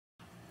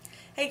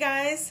Hey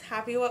guys,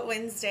 happy What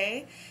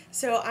Wednesday.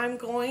 So I'm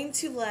going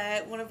to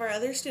let one of our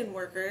other student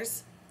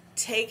workers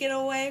take it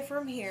away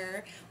from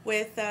here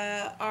with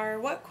our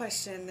what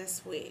question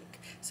this week.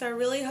 So I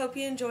really hope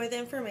you enjoy the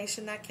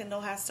information that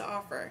Kendall has to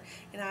offer,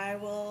 and I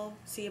will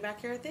see you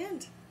back here at the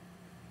end.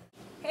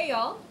 Hey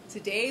y'all,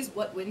 today's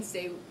What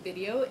Wednesday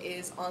video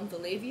is on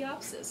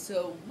Thielaviopsis.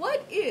 So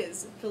what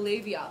is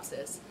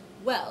Thielaviopsis?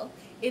 Well,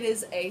 it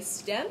is a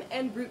stem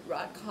and root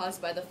rot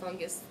caused by the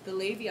fungus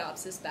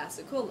Thielaviopsis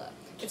basicola.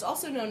 It's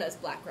also known as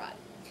black rot.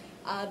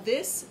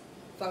 This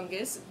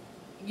fungus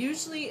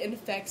usually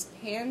infects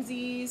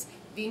pansies,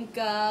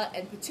 vinca,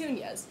 and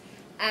petunias,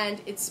 and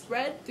it's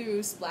spread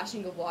through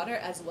splashing of water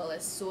as well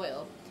as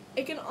soil.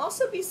 It can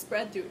also be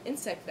spread through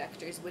insect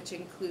vectors, which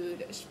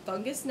include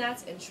fungus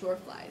gnats and shore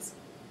flies.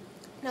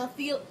 Now,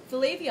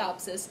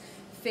 Thielaviopsis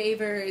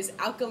favors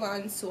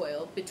alkaline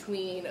soil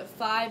between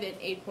 5 and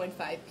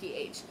 8.5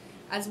 pH,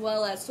 as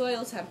well as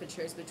soil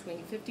temperatures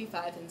between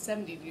 55 and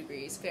 70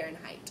 degrees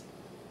Fahrenheit.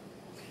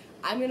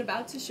 I'm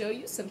about to show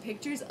you some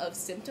pictures of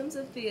symptoms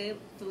of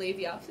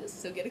Thielaviopsis,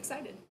 so get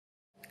excited.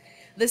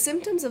 The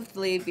symptoms of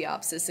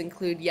Thielaviopsis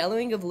include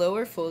yellowing of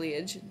lower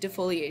foliage,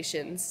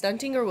 defoliation,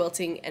 stunting or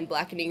wilting, and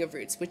blackening of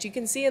roots, which you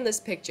can see in this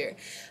picture.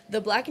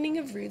 The blackening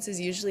of roots is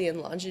usually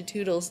in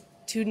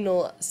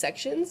longitudinal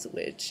sections,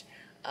 which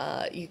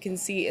you can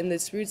see in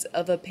the roots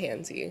of a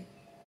pansy.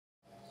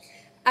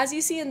 As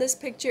you see in this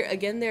picture,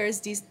 again, there is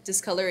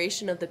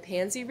discoloration of the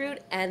pansy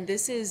root, and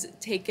this is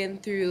taken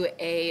through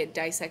a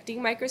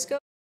dissecting microscope.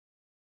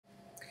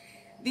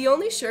 The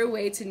only sure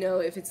way to know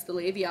if it's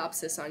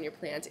Thielaviopsis on your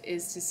plant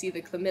is to see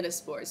the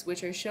chlamydospores,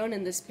 which are shown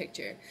in this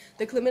picture.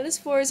 The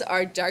chlamydospores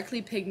are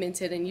darkly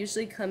pigmented and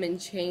usually come in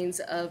chains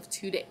of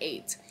 2 to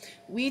 8.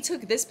 We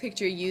took this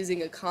picture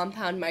using a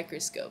compound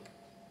microscope.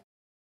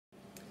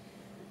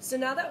 So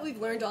now that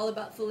we've learned all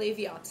about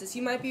Thielaviopsis,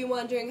 you might be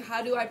wondering,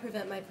 how do I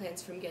prevent my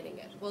plants from getting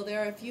it? Well,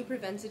 there are a few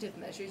preventative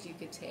measures you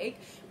could take,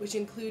 which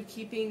include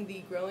keeping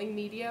the growing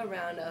media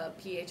around a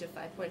pH of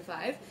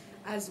 5.5,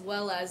 as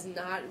well as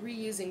not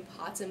reusing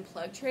pots and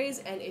plug trays,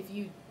 and if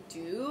you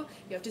do,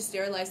 you have to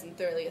sterilize them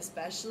thoroughly,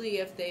 especially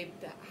if they've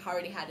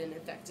already had an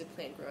infected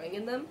plant growing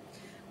in them.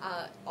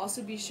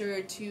 Also be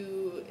sure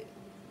to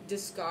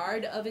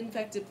discard of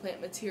infected plant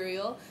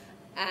material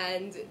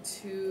and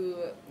to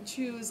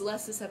choose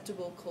less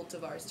susceptible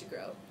cultivars to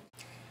grow.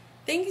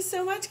 Thank you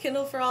so much,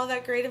 Kendall, for all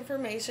that great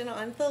information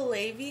on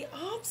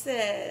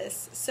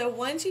Thielaviopsis. So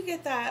once you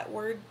get that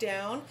word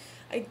down,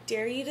 I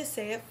dare you to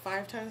say it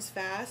 5 times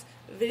fast,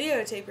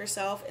 videotape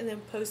yourself, and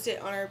then post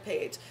it on our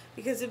page,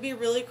 because it'd be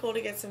really cool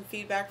to get some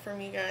feedback from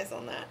you guys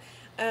on that.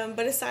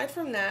 But aside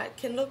from that,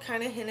 Kendall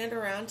kind of hinted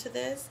around to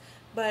this,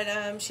 but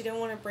she didn't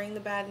want to bring the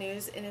bad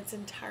news in its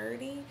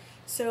entirety.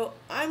 So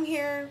I'm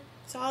here,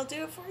 so I'll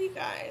do it for you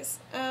guys.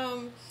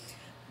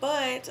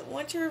 But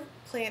once your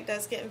plant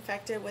does get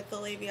infected with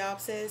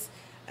Thielaviopsis,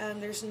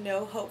 there's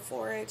no hope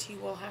for it. You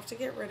will have to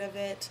get rid of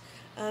it.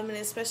 And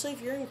especially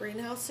if you're in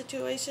greenhouse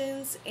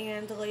situations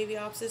and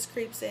Thielaviopsis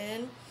creeps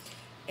in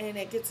and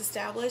it gets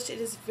established, it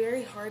is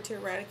very hard to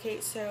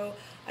eradicate. So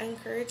I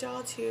encourage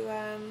y'all to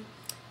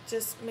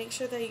just make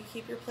sure that you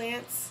keep your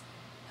plants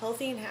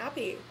healthy and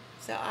happy.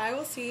 So I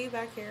will see you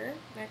back here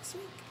next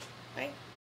week. Bye.